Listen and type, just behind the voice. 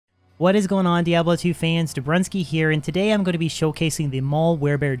What is going on, Diablo 2 fans? Debrunsky here, and today I'm going to be showcasing the Maul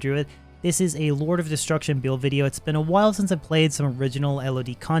Werebear Druid. This is a Lord of Destruction build video. It's been a while since I've played some original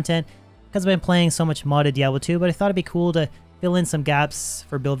LOD content because I've been playing so much modded Diablo 2, but I thought it'd be cool to fill in some gaps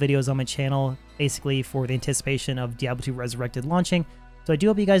for build videos on my channel, basically for the anticipation of Diablo 2 Resurrected launching. So I do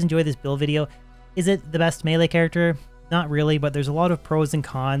hope you guys enjoy this build video. Is it the best melee character? Not really, but there's a lot of pros and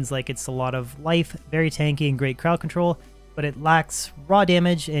cons. Like, it's a lot of life, very tanky and great crowd control, but it lacks raw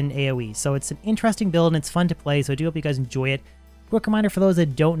damage and AoE. So it's an interesting build and it's fun to play, so I do hope you guys enjoy it. Quick reminder for those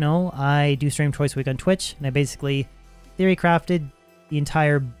that don't know, I do stream twice a week on Twitch, and I basically theory crafted the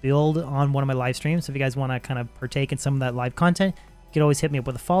entire build on one of my live streams. So if you guys want to kind of partake in some of that live content, you can always hit me up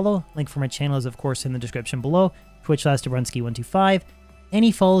with a follow. Link for my channel is of course in the description below, twitch/Debrunsky125.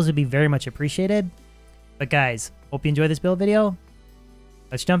 Any follows would be very much appreciated. But guys, hope you enjoy this build video.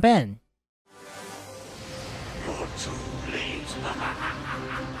 Let's jump in.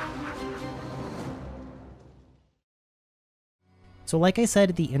 So like I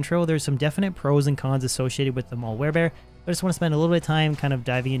said at the intro, there's some definite pros and cons associated with the Maul Werebear. I just want to spend a little bit of time kind of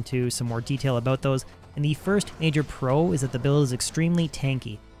diving into some more detail about those. And the first major pro is that the build is extremely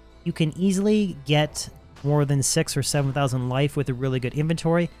tanky. You can easily get more than 6,000 or 7,000 life with a really good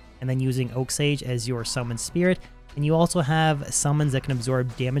inventory, and then using Oak Sage as your summon spirit. And you also have summons that can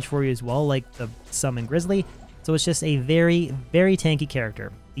absorb damage for you as well, like the Summon Grizzly. So it's just a very, very tanky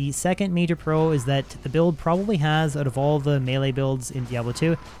character. The second major pro is that the build probably has, out of all the melee builds in Diablo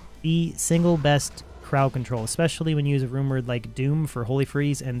 2, the single best crowd control, especially when you use a rune word like Doom for Holy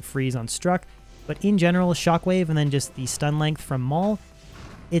Freeze and Freeze on Struck. But in general, Shockwave and then just the stun length from Maul,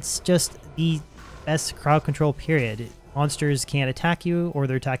 it's just the best crowd control period. Monsters can't attack you, or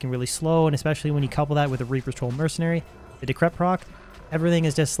they're attacking really slow, and especially when you couple that with a Reaper's Toll Mercenary, the Decrep proc, everything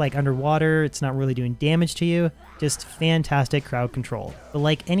is just like underwater, it's not really doing damage to you, just fantastic crowd control. But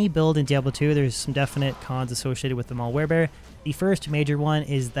like any build in Diablo 2, there's some definite cons associated with the Maul Werebear. The first major one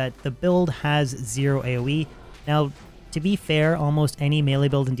is that the build has 0 AoE. Now, to be fair, almost any melee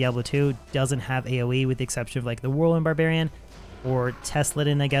build in Diablo 2 doesn't have AoE, with the exception of like the Whirlwind Barbarian, or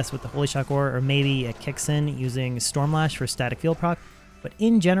Tesladin, I guess, with the Holy Shock Ore, or maybe a Kixen using Stormlash for static field proc. But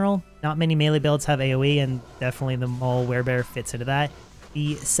in general, not many melee builds have AoE, and definitely the Maul Werebear fits into that.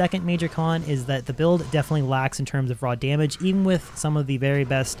 The second major con is that the build definitely lacks in terms of raw damage, even with some of the very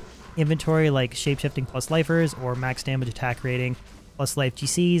best inventory like Shapeshifting plus Lifers, or Max Damage Attack Rating plus Life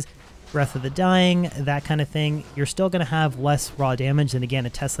GCs, Breath of the Dying, that kind of thing. You're still going to have less raw damage than, again,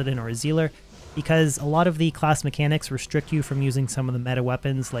 a Tesladin or a Zealer, because a lot of the class mechanics restrict you from using some of the meta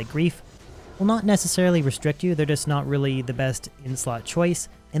weapons like Grief. Will not necessarily restrict you, they're just not really the best in-slot choice.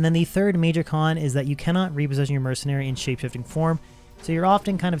 And then the third major con is that you cannot reposition your mercenary in shapeshifting form, so you're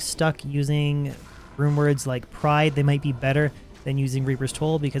often kind of stuck using rune words like Pride. They might be better than using Reaper's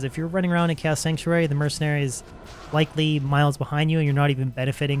Toll, because if you're running around in Chaos Sanctuary, the mercenary is likely miles behind you and you're not even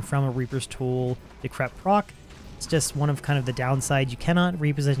benefiting from a Reaper's Toll Decrep proc. It's just one of kind of the downsides. You cannot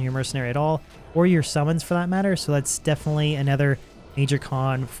reposition your mercenary at all, or your summons for that matter, so that's definitely another major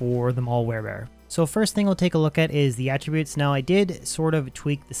con for the Maul Werebear. So first thing we'll take a look at is the attributes. Now, I did sort of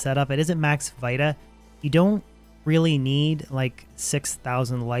tweak the setup. It isn't max Vita. You don't really need like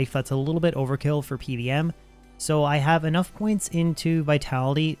 6,000 life. That's a little bit overkill for PvM. So I have enough points into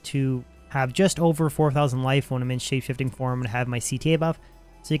Vitality to have just over 4,000 life when I'm in shapeshifting form and have my CTA buff.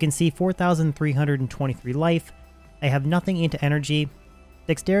 So you can see 4,323 life. I have nothing into energy.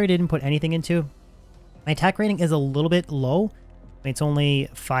 Dexterity didn't put anything into. My attack rating is a little bit low. I mean, it's only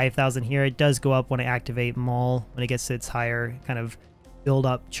 5,000 here. It does go up when I activate Maul, when it gets to its higher kind of build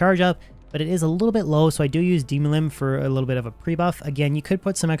up, charge up, but it is a little bit low, so I do use Demon Limb for a little bit of a pre-buff. Again, you could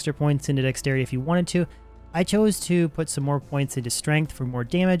put some extra points into Dexterity if you wanted to. I chose to put some more points into Strength for more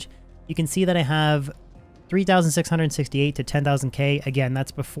damage. You can see that I have 3,668 to 10,000k. Again,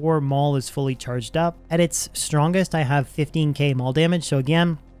 that's before Maul is fully charged up. At its strongest, I have 15k Maul damage. So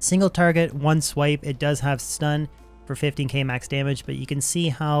again, single target, one swipe. It does have stun for 15k max damage, but you can see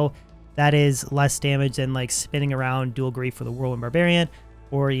how that is less damage than like spinning around dual grief for the Whirlwind Barbarian,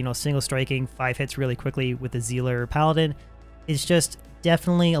 or, you know, single striking 5 hits really quickly with the Zealer or Paladin. It's just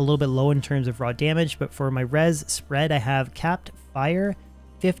definitely a little bit low in terms of raw damage, but for my res spread, I have capped fire,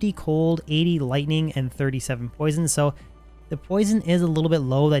 50 cold, 80 lightning, and 37 poison. So the poison is a little bit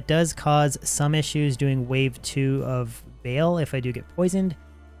low. That does cause some issues doing wave 2 of Baal if I do get poisoned.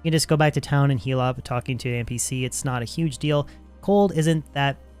 You can just go back to town and heal up talking to an NPC. It's not a huge deal. Cold isn't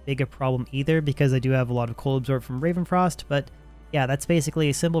that big a problem either, because I do have a lot of cold absorb from Ravenfrost. But yeah, that's basically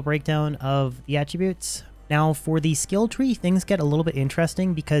a simple breakdown of the attributes. Now for the skill tree, things get a little bit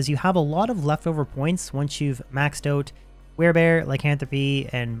interesting because you have a lot of leftover points once you've maxed out Werebear, Lycanthropy,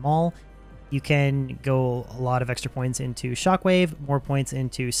 and Maul, you can go a lot of extra points into Shockwave, more points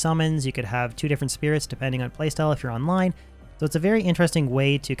into Summons. You could have 2 different spirits depending on playstyle if you're online. So it's a very interesting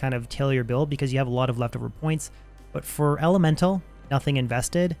way to kind of tailor your build because you have a lot of leftover points. But for Elemental, nothing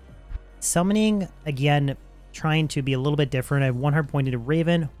invested. Summoning, again, trying to be a little bit different. I have 1 hard point into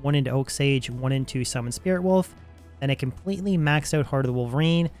Raven, 1 into Oak Sage, 1 into Summon Spirit Wolf. Then I completely maxed out Heart of the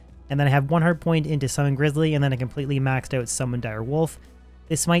Wolverine. And then I have 1 hard point into Summon Grizzly, and then I completely maxed out Summon Dire Wolf.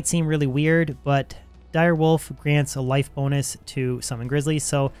 This might seem really weird, but Dire Wolf grants a life bonus to Summon Grizzly.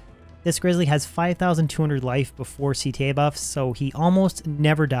 So this Grizzly has 5,200 life before CTA buffs, so he almost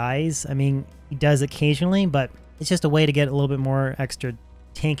never dies. I mean, he does occasionally, but it's just a way to get a little bit more extra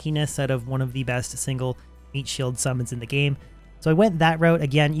tankiness out of one of the best single meat shield summons in the game. So I went that route.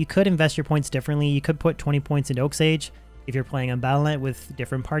 Again, you could invest your points differently. You could put 20 points into Oak Sage. If you're playing on Battle.net with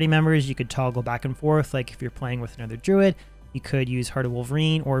different party members, you could toggle back and forth. Like if you're playing with another Druid, you could use Heart of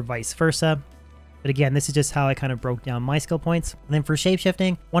Wolverine or vice versa. But again, this is just how I kind of broke down my skill points. And then for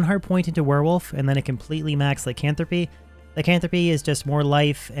shapeshifting, 1 hard point into Werewolf, and then a completely max Lycanthropy. Lycanthropy is just more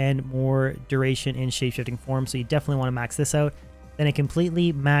life and more duration in shapeshifting form, so you definitely want to max this out. Then a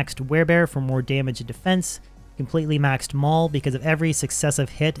completely maxed Werebear for more damage and defense. Completely maxed Maul because of every successive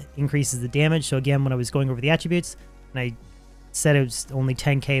hit increases the damage. So again, when I was going over the attributes, and I said it was only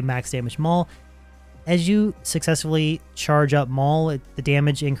 10k max damage Maul, as you successfully charge up Maul, the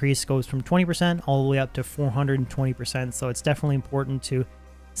damage increase goes from 20% all the way up to 420%. So it's definitely important to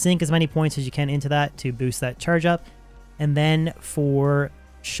sink as many points as you can into that to boost that charge up. And then for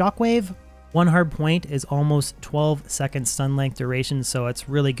Shockwave, 1 hard point is almost 12-second stun length duration, so it's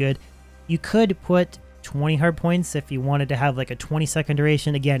really good. You could put 20 hard points if you wanted to have like a 20-second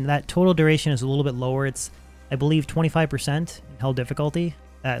duration. Again, that total duration is a little bit lower. It's, I believe, 25% in hell difficulty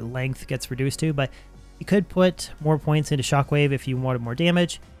that length gets reduced to, but you could put more points into Shockwave if you wanted more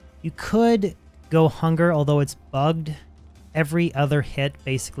damage. You could go Hunger, although it's bugged. Every other hit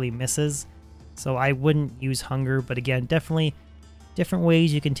basically misses, so I wouldn't use Hunger, but again, definitely different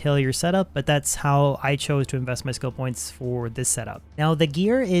ways you can tailor your setup, but that's how I chose to invest my skill points for this setup. Now, the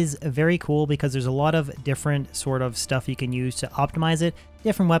gear is very cool because there's a lot of different sort of stuff you can use to optimize it.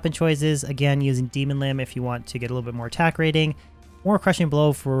 Different weapon choices, again, using Demon Limb if you want to get a little bit more attack rating, more Crushing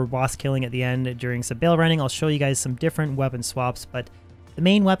Blow for boss killing at the end during some Baal running. I'll show you guys some different weapon swaps, but the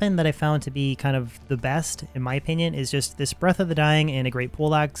main weapon that I found to be kind of the best, in my opinion, is just this Breath of the Dying and a Great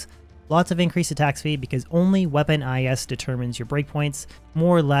Poleaxe. Lots of increased attack speed because only weapon IS determines your breakpoints.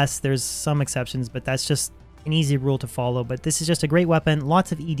 More or less, there's some exceptions, but that's just an easy rule to follow. But this is just a great weapon.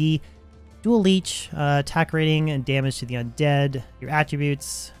 Lots of ED, dual leech, attack rating and damage to the undead, your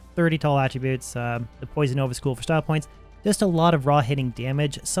attributes, 30 tall attributes, the Poison Nova School for style points. Just a lot of raw hitting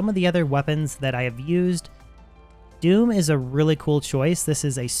damage. Some of the other weapons that I have used, Doom is a really cool choice. This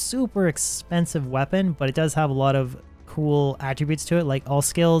is a super expensive weapon, but it does have a lot of cool attributes to it, like all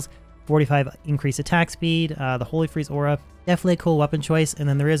skills, 45 increased attack speed, the Holy Freeze aura, definitely a cool weapon choice. And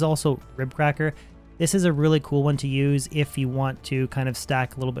then there is also Ribcracker. This is a really cool one to use if you want to kind of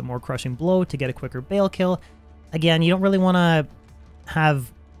stack a little bit more Crushing Blow to get a quicker Baal kill. Again, you don't really want to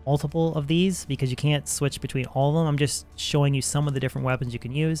have multiple of these because you can't switch between all of them. I'm just showing you some of the different weapons you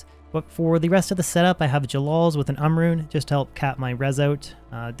can use. But for the rest of the setup, I have Jalal's with an Umrune just to help cap my res out.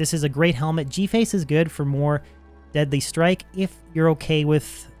 This is a great helmet. G-Face is good for more Deadly Strike if you're okay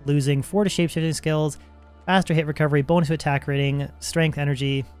with losing 4 to shapeshifting skills, faster hit recovery, bonus to attack rating, strength,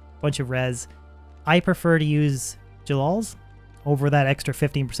 energy, bunch of res. I prefer to use Jalal's over that extra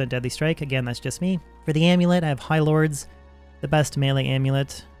 15% Deadly Strike. Again, that's just me. For the amulet, I have High Lords, the best melee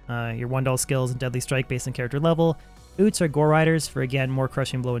amulet. Your $1 skills and Deadly Strike based on character level. Boots are Gore Riders for, again, more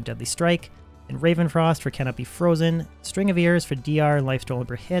Crushing Blow and Deadly Strike. And Ravenfrost for Cannot Be Frozen. String of Ears for DR and Life Stolen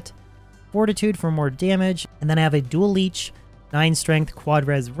per hit. Fortitude for more damage. And then I have a Dual Leech, 9 Strength Quad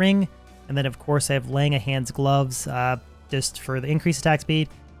Res Ring. And then, of course, I have Laying a Hand's Gloves just for the increased attack speed,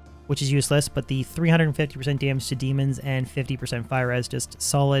 which is useless, but the 350% damage to demons and 50% fire res, just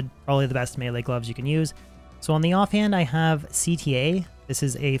solid, probably the best melee gloves you can use. So on the offhand, I have CTA. This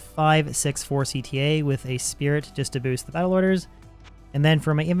is a 5-6-4 CTA with a Spirit just to boost the battle orders. And then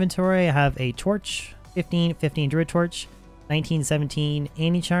for my inventory, I have a Torch, 15-15 Druid Torch, 19-17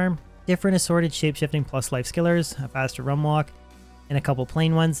 Anti-Charm, different assorted shapeshifting plus life skillers, a faster run walk, and a couple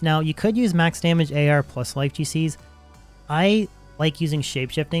plain ones. Now, you could use max damage AR plus life GCs. I like using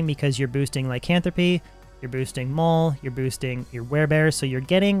shapeshifting because you're boosting Lycanthropy, you're boosting Maul, you're boosting your Werebear, so you're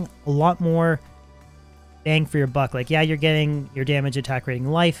getting a lot more bang for your buck. Like, yeah, you're getting your damage, attack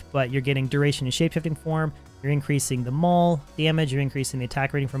rating, life, but you're getting duration in shapeshifting form. You're increasing the Maul damage, you're increasing the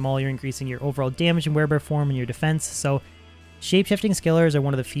attack rating for Maul, you're increasing your overall damage in Werebear form and your defense. So Shapeshifting skillers are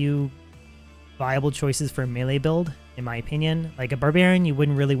one of the few viable choices for a melee build, in my opinion. Like a barbarian, you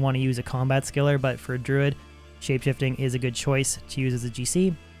wouldn't really want to use a combat skiller, but for a druid, shapeshifting is a good choice to use as a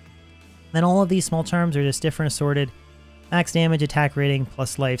GC. Then all of these small charms are just different assorted max damage, attack rating,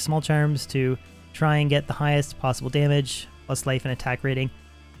 plus life small charms to try and get the highest possible damage, plus life and attack rating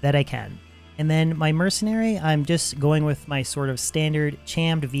that I can. And then my mercenary, I'm just going with my sort of standard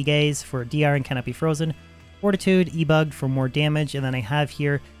chammed V-Gaze for DR and cannot be frozen, Fortitude, E-Bugged for more damage, and then I have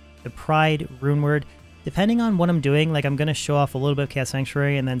here the Pride Rune Word. Depending on what I'm doing, like I'm going to show off a little bit of Chaos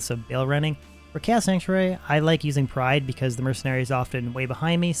Sanctuary and then some Baal running. For Chaos Sanctuary, I like using Pride because the mercenary is often way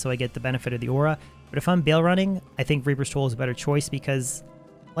behind me, so I get the benefit of the aura. But if I'm Baal running, I think Reaper's Toll is a better choice because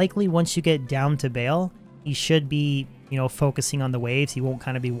likely once you get down to Baal, he should be, you know, focusing on the waves. He won't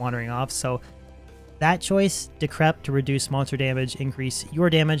kind of be wandering off. So that choice, Decrep to reduce monster damage, increase your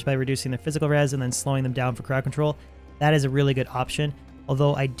damage by reducing their physical res and then slowing them down for crowd control. That is a really good option.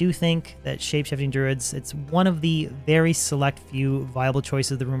 Although I do think that Shapeshifting Druids, it's one of the very select few viable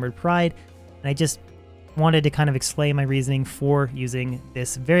choices of the Rumored Pride. And I just wanted to kind of explain my reasoning for using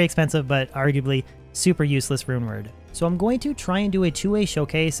this very expensive but arguably super useless rune word. So I'm going to try and do a two-way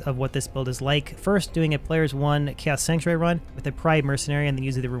showcase of what this build is like. First, doing a Players 1 Chaos Sanctuary run with a Pride Mercenary and then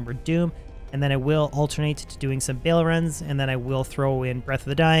using the rune word Doom. And then I will alternate to doing some Baal runs, and then I will throw in Breath of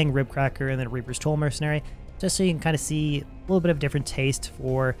the Dying, Ribcracker, and then Reaper's Toll Mercenary, just so you can kind of see a little bit of different taste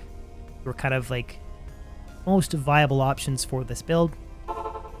for your kind of like most viable options for this build.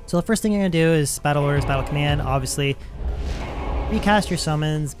 So the first thing you're going to do is Battle Orders, Battle Command. Obviously, recast your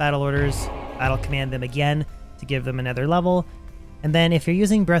summons, Battle Orders, Battle Command them again to give them another level. And then if you're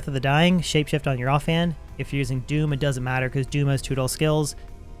using Breath of the Dying, Shapeshift on your offhand. If you're using Doom, it doesn't matter because Doom has 2 dull skills.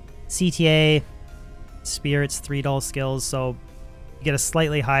 CTA, Spirit's 3 dull skills, so you get a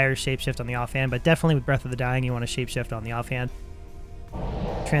slightly higher Shapeshift on the offhand, but definitely with Breath of the Dying, you want to Shapeshift on the offhand.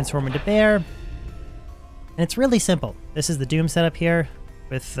 Transform into Bear. And it's really simple. This is the Doom setup here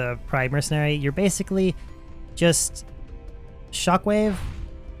with the Pride Mercenary. You're basically just Shockwave,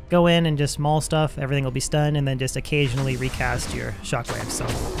 go in and just maul stuff, everything will be stunned, and then just occasionally recast your Shockwave. So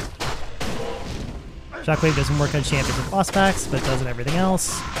Shockwave doesn't work on champions and boss packs, but does on everything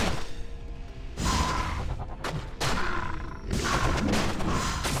else.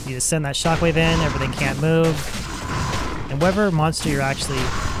 You just send that Shockwave in, everything can't move. And whatever monster you're actually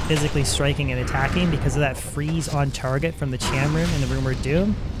physically striking and attacking, because of that freeze on target from the Cham Rune and the Rumored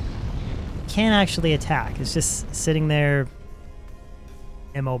Doom, can't actually attack. It's just sitting there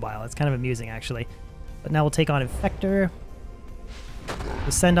immobile. It's kind of amusing, actually. But now we'll take on Infector.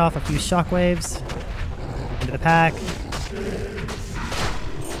 We'll send off a few Shockwaves into the pack.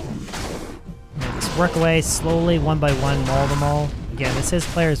 And just work away slowly, one by one, maul them all. Again, this is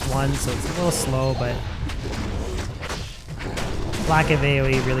Players 1, so it's a little slow, but lack of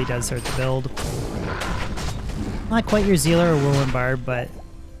AoE really does hurt the build. Not quite your Zealer or Whirlwind Barb, but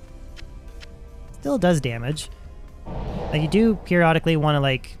still does damage. Like, you do periodically want to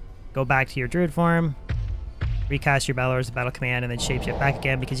like go back to your Druid form, recast your Battle Orders, Battle Command, and then Shapeshift back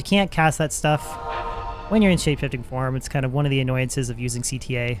again, because you can't cast that stuff when you're in Shapeshifting form. It's kind of one of the annoyances of using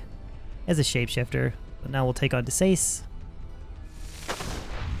CTA as a Shapeshifter. But now we'll take on Desace.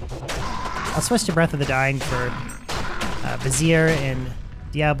 I'll switch to Breath of the Dying for Vizier and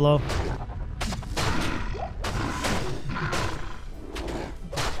Diablo.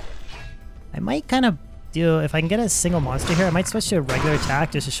 I might kind of do, if I can get a single monster here, I might switch to a regular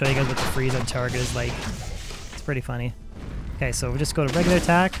attack just to show you guys what the freeze on target is like. It's pretty funny. Okay, so we'll just go to regular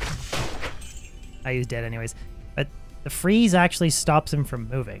attack. I use dead anyways. But the freeze actually stops him from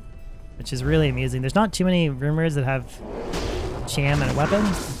moving, which is really amusing. There's not too many rumors that have Cham and a weapon.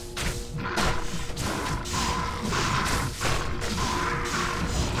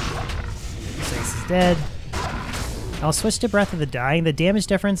 Dead. I'll switch to Breath of the Dying. The damage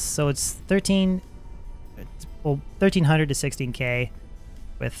difference, so it's 1300 to 16k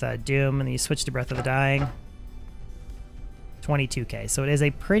with Doom, and then you switch to Breath of the Dying, 22k. So it is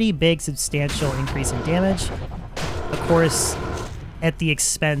a pretty big, substantial increase in damage. Of course, at the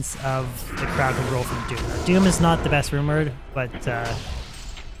expense of the crowd control from Doom. Now, Doom is not the best rumored, but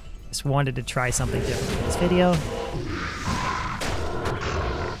just wanted to try something different in this video.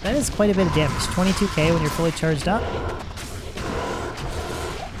 That is quite a bit of damage. 22k when you're fully charged up.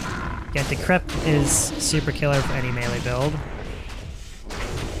 Yeah, Decrep is super killer for any melee build.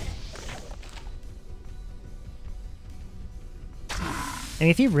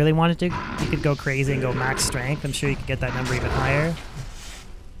 And if you really wanted to, you could go crazy and go max strength. I'm sure you could get that number even higher.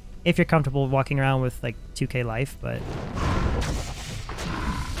 If you're comfortable walking around with like 2k life, but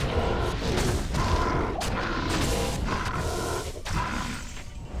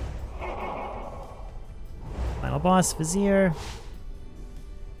Final boss, Vizier.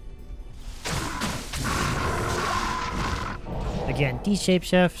 Again,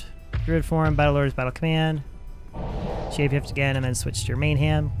 D-shapeshift, Druid form, Battle Orders, Battle Command. Shapeshift again, and then switch to your main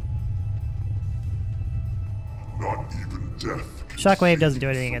hand. Not even death. Shockwave doesn't do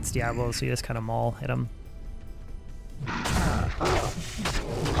anything against Diablo, so you just kind of maul, hit him.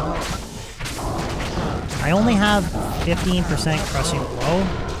 I only have 15% crushing blow,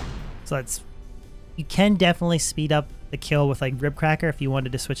 so that's... You can definitely speed up the kill with like Ribcracker if you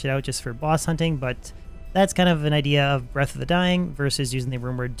wanted to switch it out just for boss hunting, but that's kind of an idea of Breath of the Dying versus using the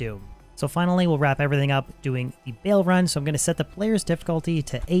Rumored Doom. So finally, we'll wrap everything up doing the Baal run. So I'm going to set the player's difficulty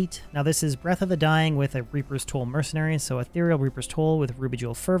to 8. Now this is Breath of the Dying with a Reaper's Toll Mercenary, so Ethereal Reaper's Toll with Ruby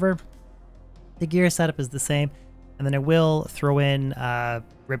Jewel Fervor. The gear setup is the same, and then I will throw in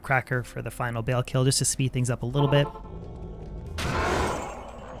Ribcracker for the final Baal kill just to speed things up a little bit.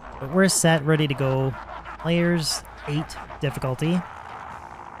 But we're set, ready to go. Players 8 difficulty.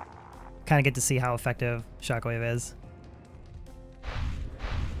 Kind of get to see how effective Shockwave is.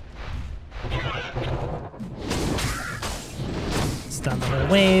 Stun the little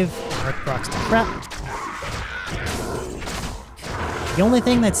wave. Arc procs to prep. The only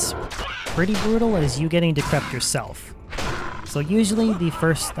thing that's pretty brutal is you getting decrept yourself. So usually the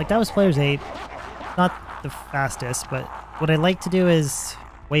first, like that was players 8, not the fastest, but what I like to do is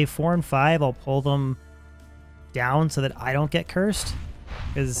wave 4 and 5, I'll pull them down so that I don't get cursed,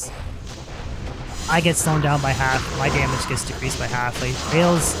 because I get slowed down by half, my damage gets decreased by half. Like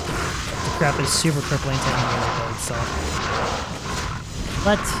Baal's decrep is super crippling to any melee build, so.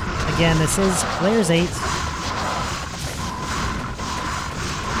 But again, this is players 8. And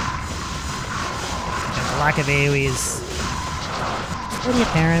the lack of AoE is pretty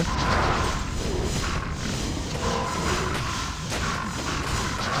apparent.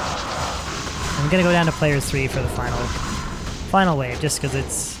 I'm gonna go down to players 3 for the final wave, just because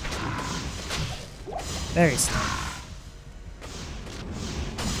it's very slow.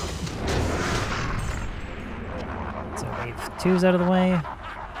 So wave 2's out of the way.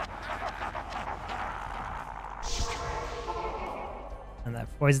 And that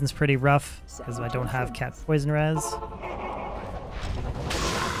poison's pretty rough, because I don't have capped poison res.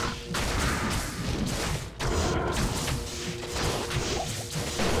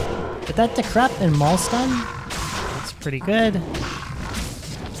 But that decrep and maul stun, that's pretty good.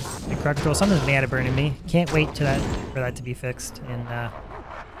 Correct control, something's mana burning me. Can't wait for that to be fixed in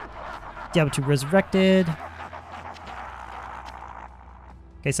Diablo 2 Resurrected.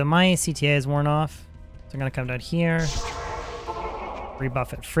 Okay, so my CTA is worn off. So I'm gonna come down here.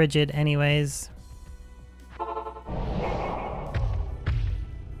 Rebuff it Frigid anyways.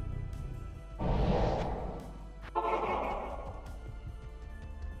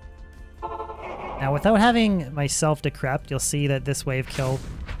 Now without having myself decrept, you'll see that this wave kill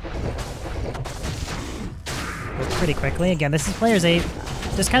pretty quickly. Again, this is players 8.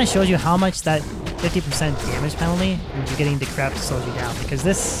 Just kind of shows you how much that 50% damage penalty when you're getting decrept slows you down, because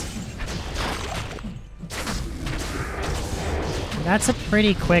that's a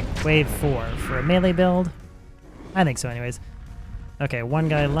pretty quick wave 4 for a melee build. I think so anyways. Okay, one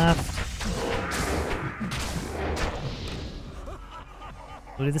guy left.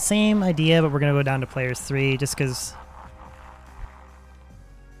 We'll do the same idea, but we're gonna go down to players 3 just because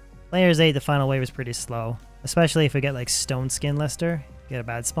players 8, the final wave is pretty slow. Especially if we get like Stone Skin Lister, get a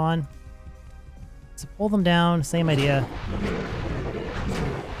bad spawn. So pull them down, same idea.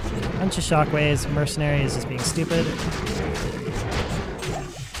 Bunch of shockwaves, Mercenary is just being stupid.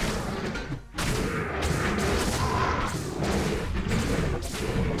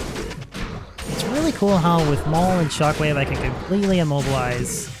 It's really cool how with Maul and Shockwave I can completely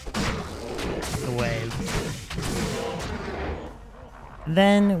immobilize the wave.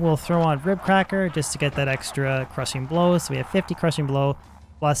 Then we'll throw on Ribcracker just to get that extra crushing blow. So we have 50 crushing blow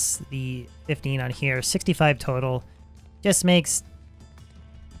plus the 15 on here, 65 total. Just makes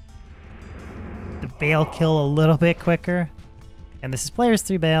the Baal kill a little bit quicker. And this is players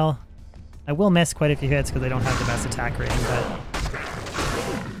 3 Baal. I will miss quite a few hits because I don't have the best attack rating, but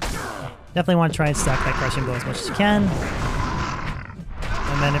definitely want to try and stack that crushing blow as much as you can.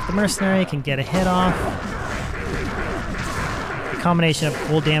 And then if the Mercenary can get a hit off, combination of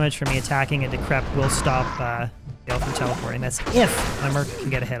full damage from me attacking and decrep will stop Baal from teleporting. That's if my Merc can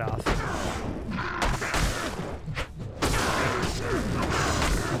get a hit off.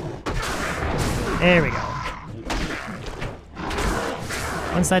 There we go.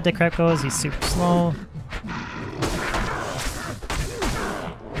 Once that decrep goes, he's super slow.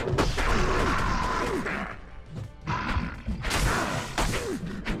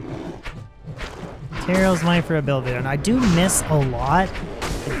 Materials mine for a build video. And I do miss a lot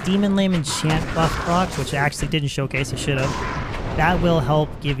the Demon Limb enchant buff procs, which I actually didn't showcase, I should have. That will help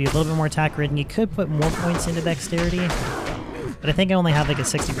give you a little bit more attack rating. You could put more points into dexterity, but I think I only have like a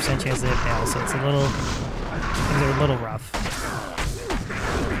 60% chance to hit Baal, so it's a little, things are a little rough.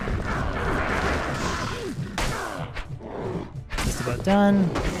 Just about done.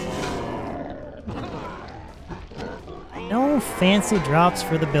 No fancy drops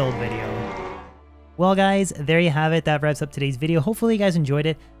for the build video. Well guys, there you have it. That wraps up today's video. Hopefully you guys enjoyed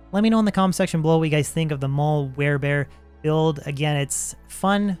it. Let me know in the comment section below what you guys think of the Maul Werebear build. Again, it's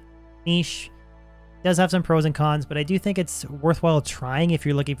fun, niche, does have some pros and cons, but I do think it's worthwhile trying if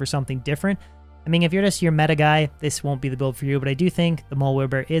you're looking for something different. I mean, if you're just your meta guy, this won't be the build for you, but I do think the Maul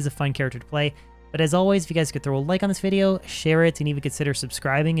Werebear is a fun character to play. But as always, if you guys could throw a like on this video, share it, and even consider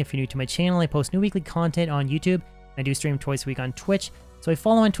subscribing if you're new to my channel. I post new weekly content on YouTube. I do stream twice a week on Twitch, so a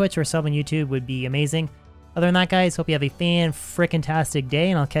follow on Twitch or a sub on YouTube would be amazing. Other than that, guys, hope you have a fan-frickin-tastic day,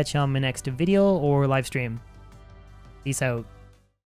 and I'll catch you on my next video or live stream. Peace out.